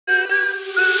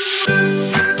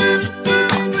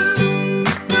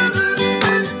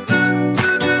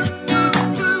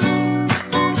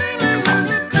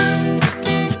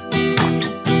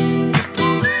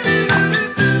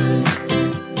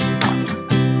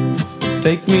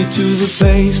Take me to the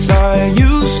place I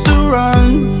used to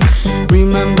run.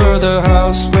 Remember the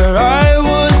house where I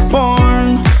was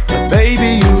born. But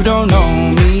baby, you don't know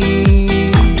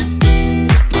me.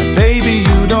 My baby,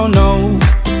 you don't know.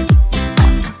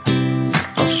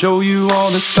 I'll show you all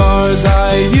the stars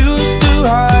I used to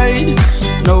hide.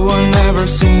 No one ever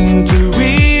seemed to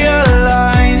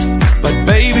realize. But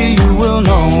baby, you will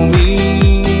know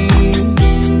me.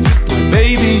 My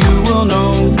baby, you will know.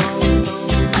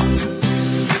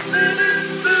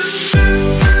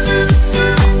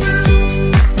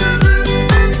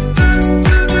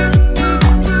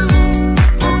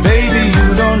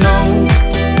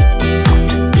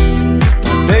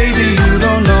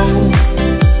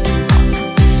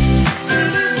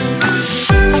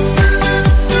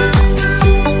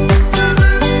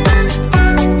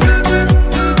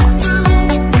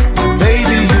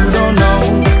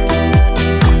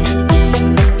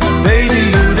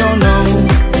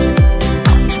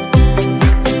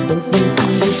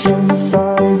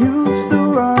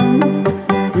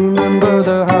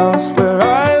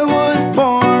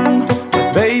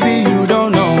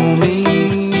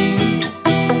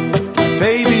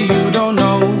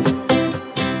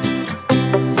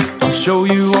 Show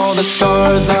you all the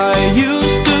stars I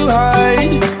used to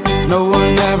hide. No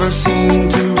one ever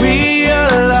seemed to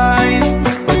realize.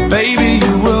 But baby,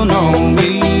 you will know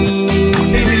me.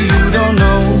 Baby, you don't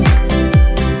know.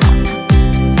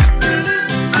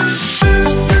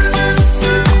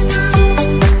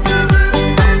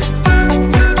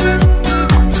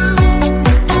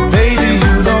 Baby,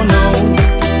 you don't know.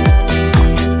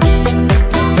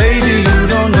 Baby, you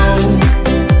don't know.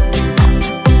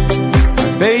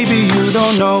 Baby, you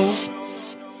don't know.